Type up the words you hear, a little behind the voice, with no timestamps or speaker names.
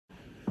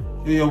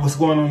Yo, what's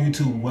going on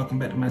YouTube? Welcome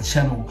back to my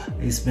channel,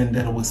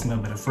 Acebendetta with Smell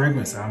Better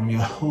Fragrance. I'm your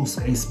host,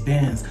 Ace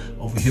Benz.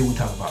 Over here we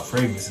talk about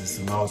fragrances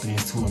and all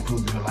things to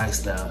improve your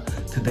lifestyle.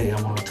 Today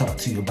I want to talk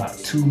to you about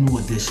two new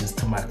additions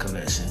to my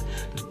collection.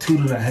 The two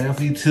that I have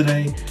for you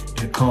today,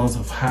 it comes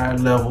with higher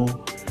level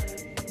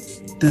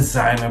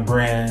designer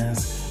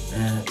brands,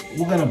 and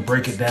we're gonna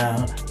break it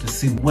down to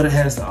see what it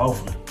has to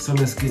offer. So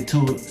let's get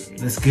to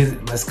it. Let's get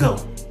it. Let's go.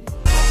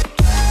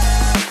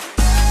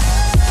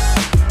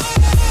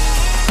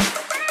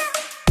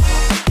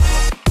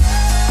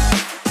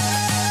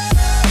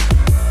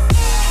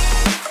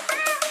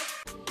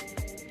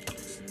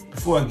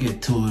 Before I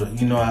get to it,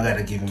 you know I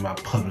gotta give you my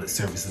public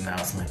service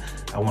announcement.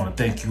 I want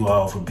to thank you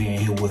all for being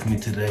here with me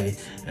today,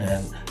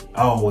 and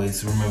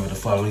always remember to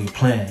follow your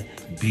plan.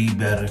 Be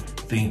better,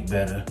 think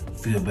better,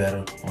 feel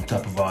better, on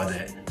top of all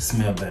that,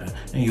 smell better.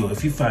 And yo,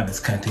 if you find this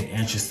content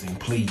interesting,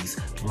 please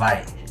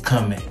like,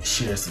 comment,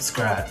 share,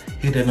 subscribe,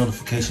 hit that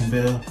notification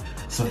bell,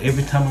 so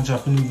every time I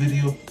drop a new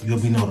video,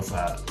 you'll be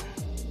notified.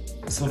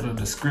 So the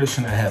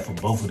description I have for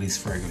both of these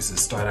fragrances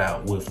start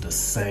out with the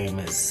same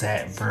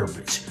exact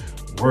verbiage,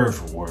 word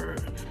for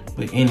word.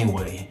 But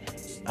anyway,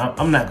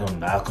 I'm not gonna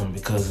knock them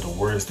because of the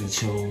words they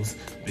chose,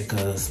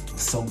 because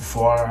so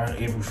far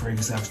every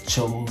fragrance I've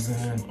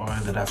chosen or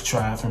that I've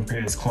tried from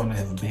Paris Corner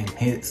have been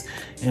hits,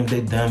 and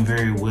they've done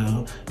very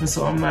well, and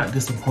so I'm not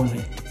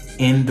disappointed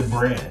in the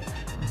brand.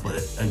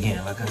 But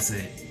again, like I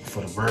said,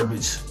 for the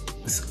verbiage,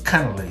 it's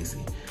kind of lazy,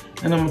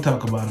 and I'm gonna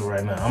talk about it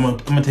right now. I'm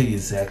gonna tell you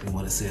exactly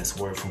what it says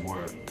word for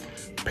word.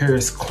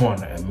 Paris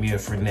Corner Amir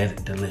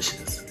Feve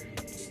Delicieuse,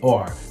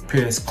 or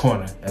Paris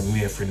Corner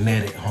Amir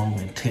Feve Homme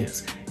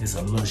Intense, is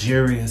a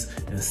luxurious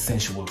and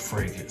sensual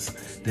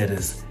fragrance that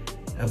is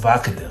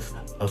evocative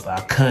of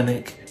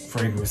iconic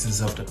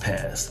fragrances of the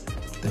past.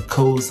 The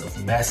codes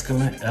of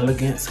masculine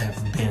elegance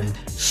have been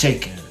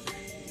shaken.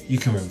 You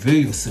can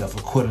reveal yourself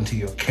according to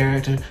your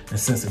character and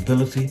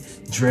sensibility,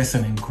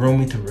 dressing and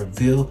grooming to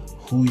reveal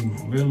who you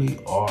really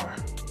are.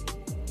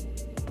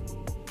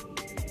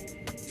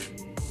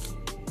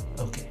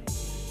 Okay.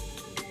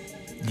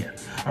 Yeah.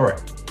 All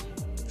right.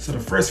 So the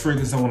first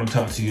fragrance I want to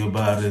talk to you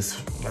about is,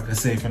 like I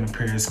say, from the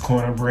Paris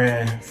Corner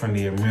brand, from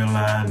the Amir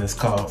line. It's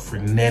called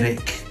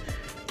Feve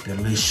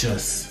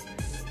Delicieuse.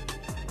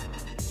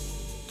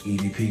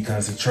 EDP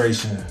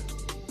concentration.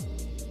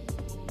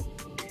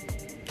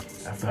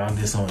 I found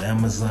this on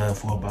Amazon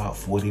for about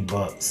 40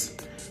 bucks.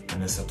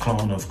 And it's a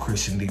clone of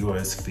Christian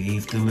Dior's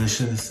Feve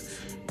Delicieuse,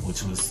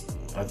 which was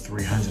a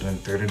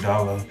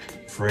 $330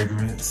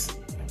 fragrance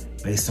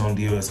based on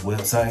Dior's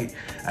website.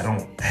 I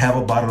don't have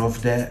a bottle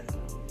of that.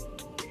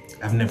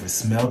 I've never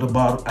smelled a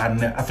bottle.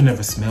 I've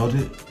never smelled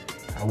it.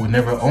 I would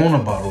never own a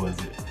bottle of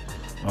it.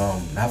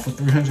 Not for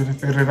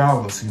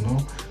 $330, you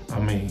know? I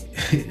mean,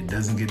 it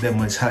doesn't get that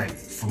much hype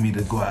for me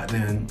to go out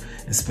there and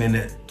spend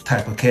that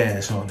type of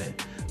cash on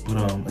it.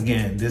 But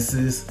again, this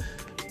is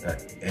an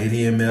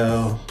 80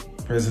 ml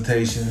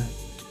presentation.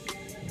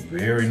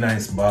 Very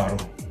nice bottle.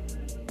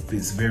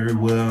 Fits very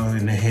well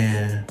in the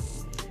hand.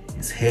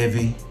 It's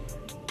heavy.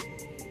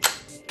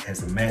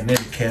 Has a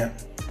magnetic cap.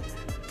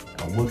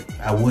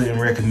 I wouldn't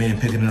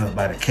recommend picking it up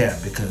by the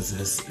cap because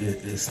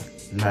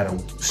it's not a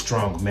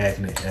strong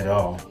magnet at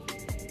all.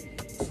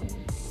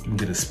 Let me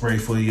get a spray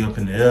for you up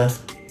in the air.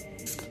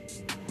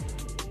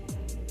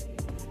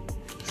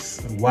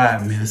 It's a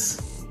wide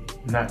mist,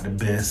 not the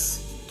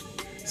best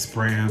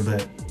sprayer,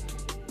 but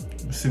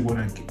let's see what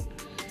I get.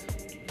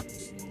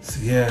 So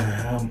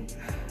yeah,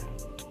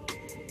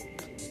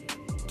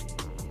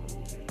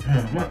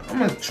 I'm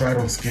gonna try it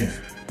on skin.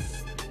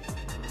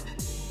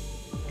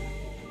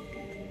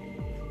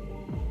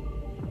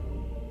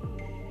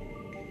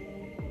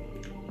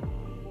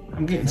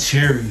 I'm getting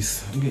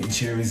cherries. I'm getting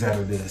cherries out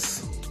of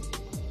this.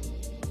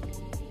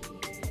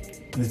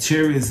 The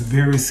cherry is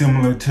very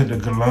similar to the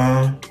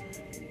Galan,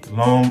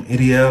 L'Homme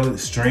Ideal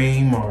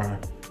Extreme, or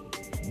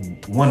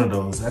one of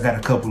those. I got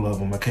a couple of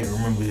them. I can't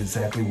remember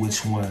exactly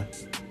which one.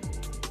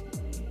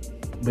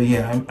 But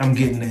yeah, I'm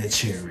getting that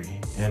cherry.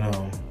 And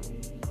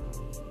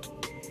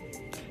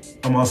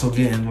I'm also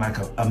getting like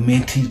a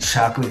minty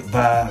chocolate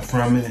vibe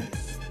from it.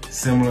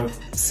 Similar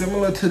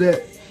to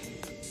that.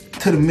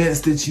 To the mints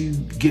that you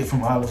get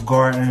from Olive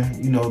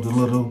Garden, you know, the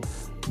little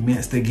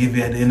mints they give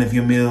you at the end of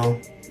your meal.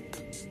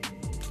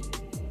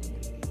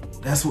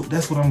 That's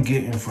what I'm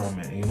getting from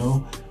it, you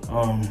know.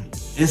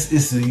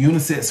 It's a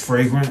unisex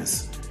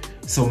fragrance,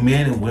 so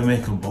men and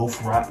women can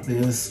both rock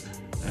this,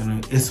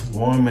 and it's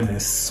warm and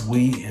it's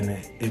sweet and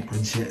it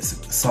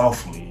projects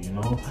softly, you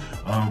know.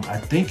 I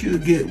think you'll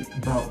get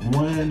about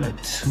 1 or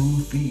 2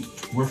 feet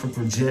worth of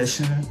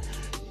projection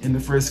in the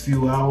first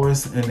few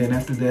hours, and then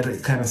after that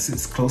it kind of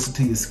sits closer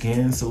to your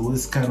skin, so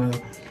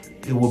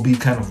it will be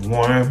kind of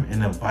warm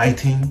and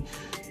inviting,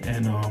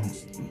 and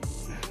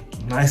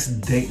nice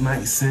date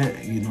night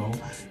scent, you know.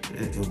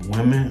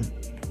 Women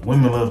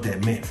love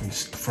that mint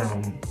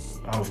from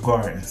Olive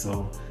Garden,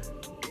 so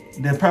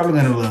they're probably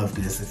gonna love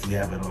this if you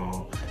have it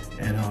all.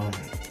 And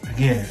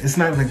again, it's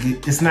not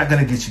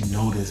gonna get you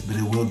noticed, but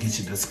it will get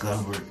you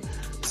discovered.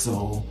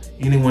 So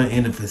anyone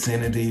in the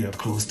vicinity or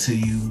close to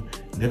you,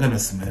 they're gonna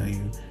smell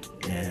you,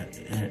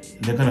 and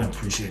they're gonna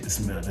appreciate the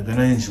smell. They're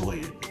gonna enjoy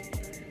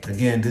it.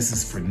 Again, this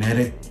is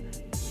Frenetic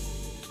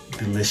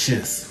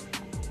Delicieuse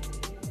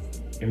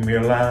in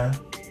Mirror Line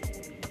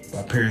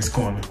by Paris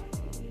Corner.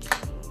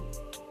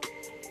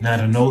 Now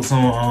the notes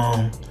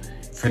on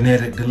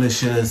Frenetic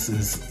Delicieuse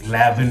is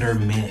lavender,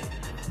 mint,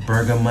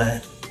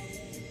 bergamot,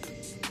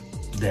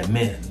 that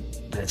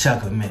mint, that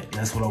chocolate mint.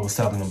 That's what I was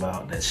talking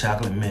about, that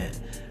chocolate mint.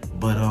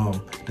 But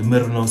the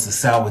middle notes are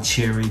sour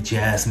cherry,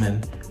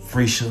 jasmine,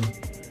 freesia,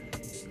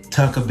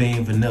 tonka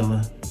bean,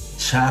 vanilla,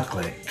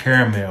 chocolate,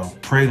 caramel,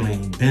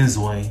 praline,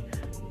 benzoin,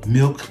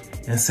 milk,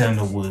 and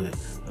sandalwood.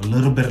 A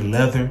little bit of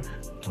leather,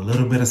 a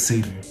little bit of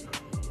cedar.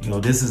 You know,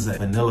 this is a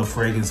vanilla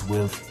fragrance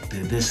with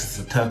the additions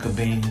of tonka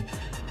bean,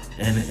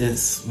 and it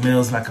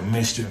smells like a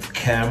mixture of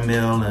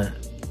caramel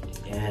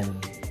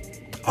and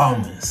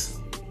almonds.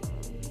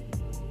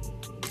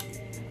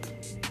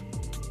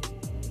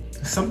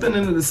 Something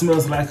in it that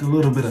smells like a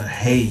little bit of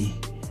hay,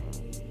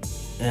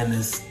 and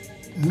it's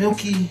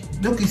milky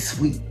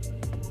sweet.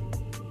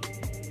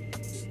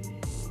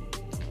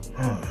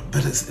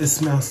 But it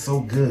smells so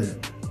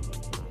good.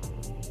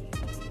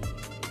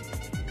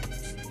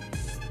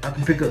 I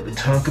can pick up the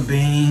tonka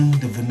bean,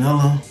 the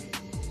vanilla.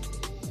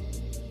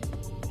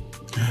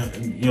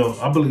 Yo,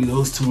 I believe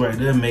those two right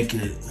there make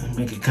it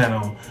kind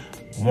of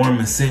warm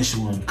and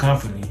sensual and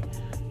comforting.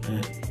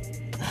 And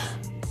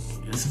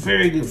it's a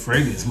very good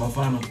fragrance. My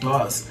final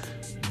thoughts,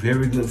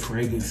 very good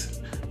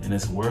fragrance, and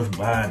it's worth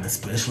buying,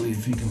 especially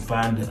if you can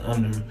find it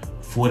under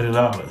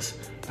 $40.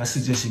 I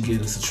suggest you give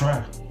this a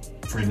try.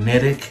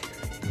 Frenetic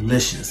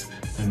Delicieuse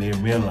from their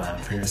Mirror Line,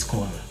 Paris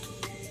Corner.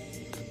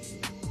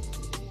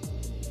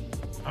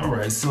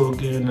 Alright, so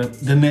again,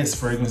 the next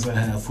fragrance I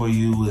have for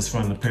you is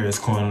from the Paris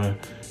Corner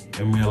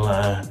and Mirror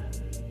Line.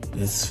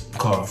 It's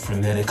called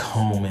Frenetic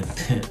Homme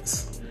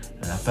Intense.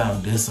 And I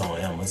found this on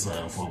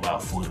Amazon for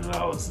about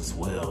 $40 as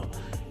well.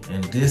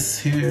 And this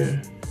here,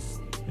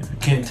 if you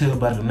can't tell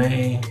by the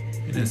name,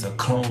 it is a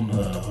clone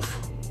of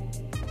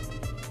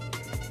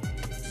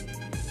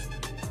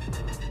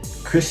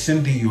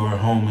Christian Dior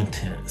Homme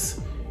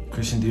Intense.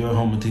 Christian Dior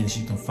Homme Intense,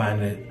 you can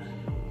find it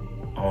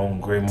on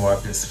gray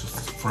markets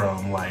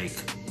from like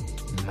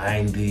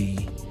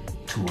 90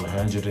 to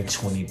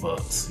 120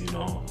 bucks, you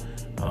know.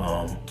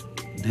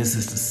 This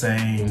is the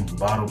same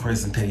bottle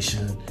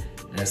presentation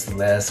as the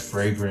last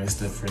fragrance,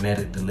 the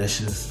Frenetic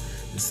Delicieuse,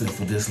 except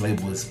for this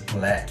label is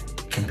black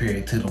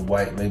compared to the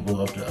white label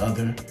of the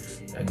other.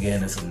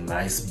 Again, it's a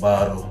nice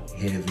bottle,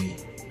 heavy,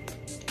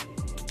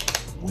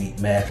 wheat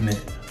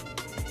magnet.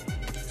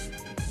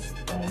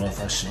 I don't know if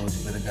I showed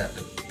you, but it got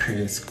the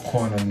Paris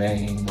Corner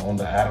name on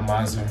the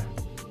atomizer.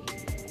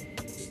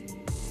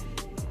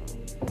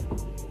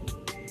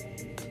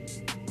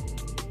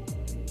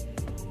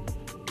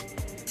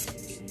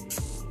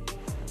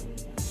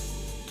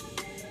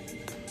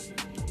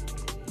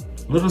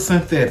 Little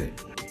synthetic,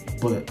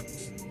 but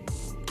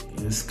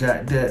it's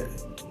got that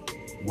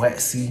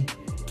waxy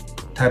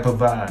type of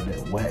vibe,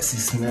 that waxy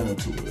smell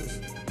to it.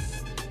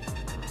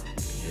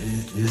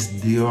 It's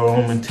Dior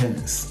Homme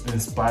Intense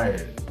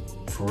inspired,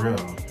 for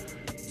real.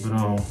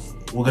 But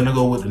we're gonna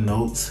go with the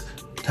notes.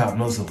 Top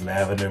notes of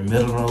lavender,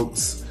 middle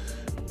notes,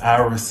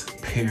 iris,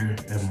 pear,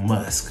 and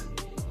musk.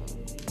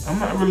 I'm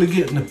not really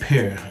getting the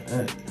pear.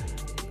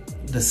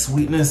 The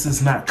sweetness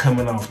is not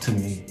coming off to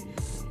me,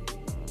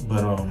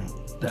 but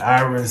the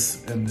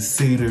iris and the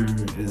cedar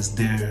is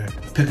there.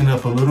 Picking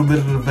up a little bit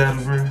of the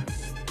vetiver.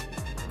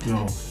 You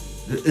know,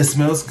 it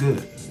smells good.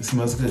 It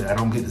smells good. I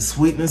don't get the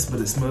sweetness, but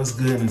it smells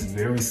good, and it's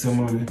very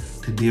similar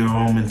to Dior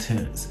Homme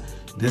Intense.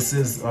 This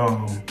is,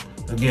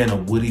 again, a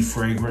woody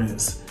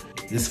fragrance.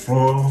 It's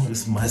floral,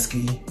 it's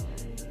musky,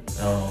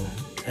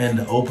 and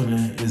the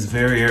opening is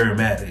very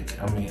aromatic.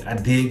 I mean, I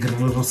did get a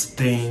little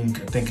sting.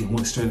 I think it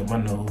went straight up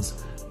my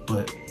nose,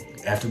 but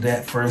after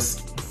that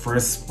first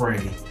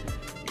spray,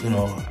 you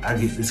know, I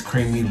get this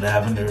creamy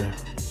lavender,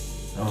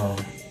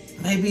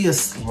 maybe a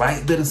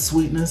slight bit of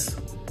sweetness.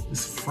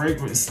 This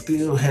fragrance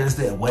still has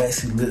that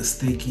waxy lip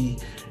sticky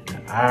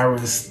and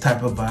iris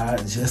type of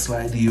vibe, just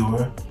like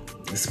Dior.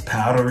 It's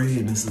powdery,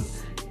 and it's,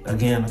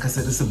 again, like I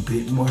said, it's a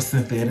bit more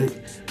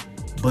synthetic,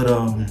 but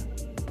of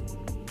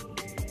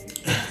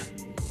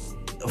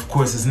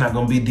course it's not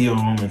gonna be Dior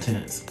Homme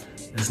Intense.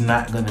 It's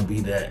not gonna be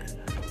that,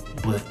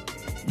 but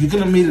you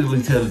can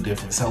immediately tell the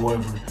difference.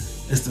 However,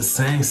 it's the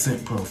same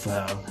scent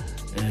profile,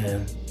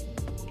 and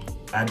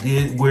I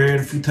did wear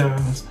it a few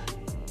times,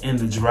 and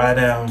the dry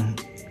down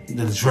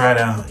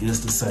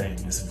is the same.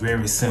 It's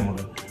very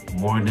similar,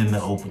 more than the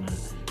opener.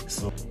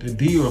 So the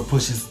Dior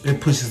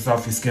pushes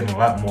off your skin a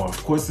lot more.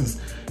 Of course,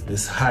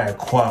 it's higher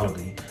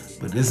quality,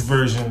 but this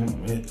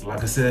version,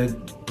 like I said,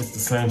 it's the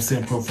same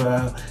scent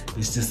profile.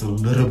 It's just a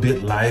little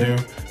bit lighter.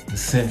 The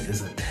scent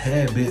is a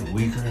tad bit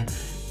weaker,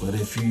 but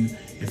if you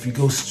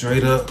go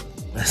straight up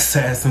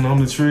assassin on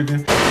the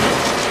trigger,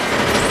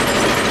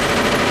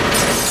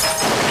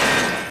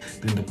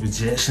 then the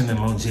projection and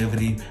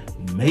longevity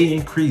may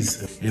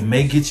increase. It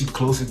may get you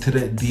closer to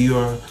that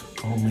Dior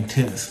Homme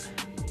Intense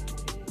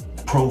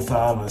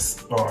profile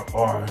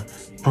or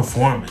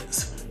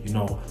performance. You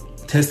know,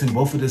 testing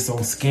both of this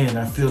on skin,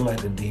 I feel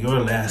like the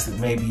Dior lasted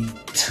maybe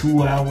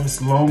 2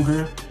 hours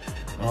longer.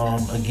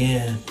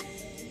 Again,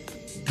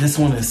 this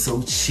one is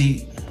so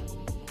cheap,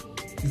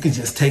 you can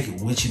just take it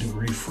with you to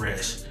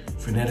refresh.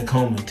 Frenetic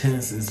Homme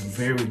Intense is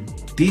very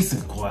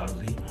decent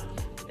quality,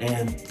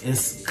 and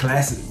it's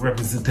classic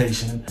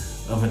representation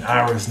of an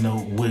iris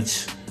note,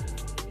 which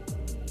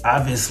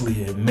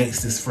obviously it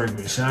makes this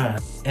fragrance shine.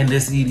 And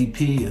this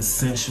EDP is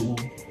sensual,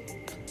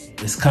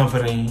 it's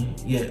comforting,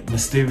 yet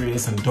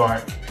mysterious and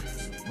dark.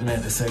 And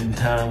at the same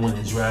time, when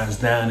it dries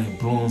down, it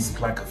blooms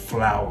like a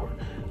flower.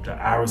 The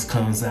iris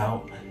comes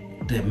out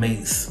that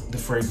makes the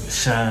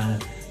fragrance shine.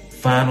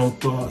 Final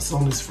thoughts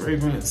on this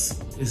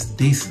fragrance, it's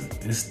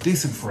decent. It's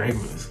decent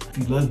fragrance. If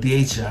you love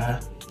DHI,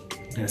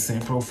 that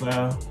same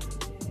profile,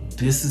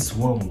 this is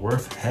one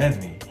worth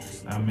having.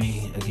 I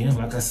mean, again,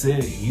 like I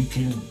said, you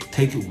can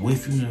take it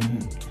with you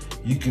and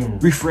you can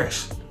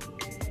refresh,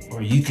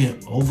 or you can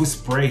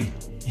overspray.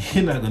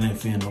 You're not gonna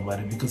offend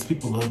nobody because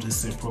people love this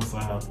scent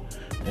profile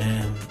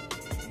and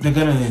they're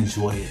gonna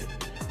enjoy it.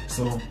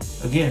 So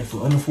again,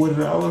 for under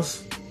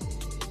 $40,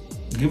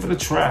 give it a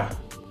try.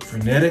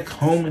 Frenetic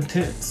Homme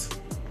Intense,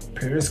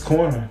 Paris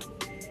Corner.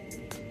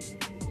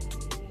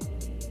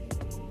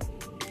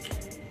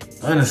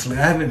 Honestly,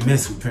 I haven't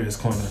messed with Paris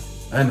Corner.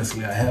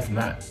 Honestly, I have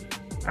not.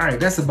 All right,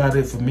 that's about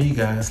it for me,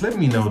 guys. Let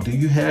me know, do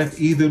you have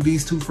either of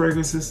these two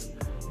fragrances?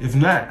 If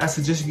not, I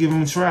suggest you give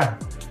them a try.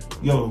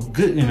 Yo,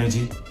 good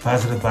energy,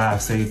 positive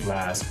vibes, save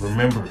lives.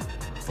 Remember,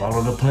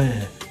 follow the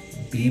plan.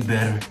 Be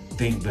better,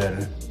 think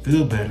better,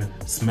 feel better,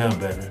 smell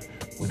better.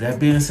 With that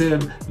being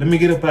said, let me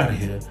get up out of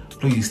here.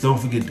 Please don't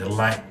forget to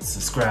like,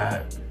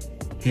 subscribe,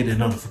 hit the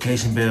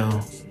notification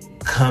bell,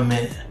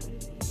 comment,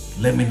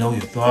 let me know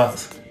your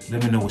thoughts,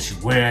 let me know what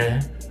you're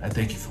wearing. I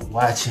thank you for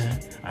watching.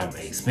 I'm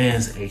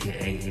Acebendetta,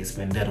 aka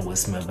Acebendetta with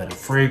Smell Better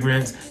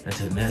Fragrance.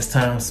 Until next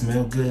time,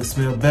 smell good,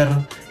 smell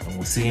better, and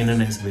we'll see you in the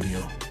next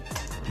video.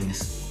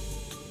 Peace.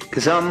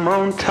 'Cause I'm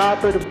on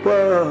top of the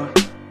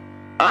world.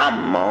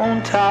 I'm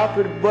on top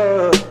of the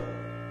world.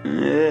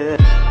 Yeah.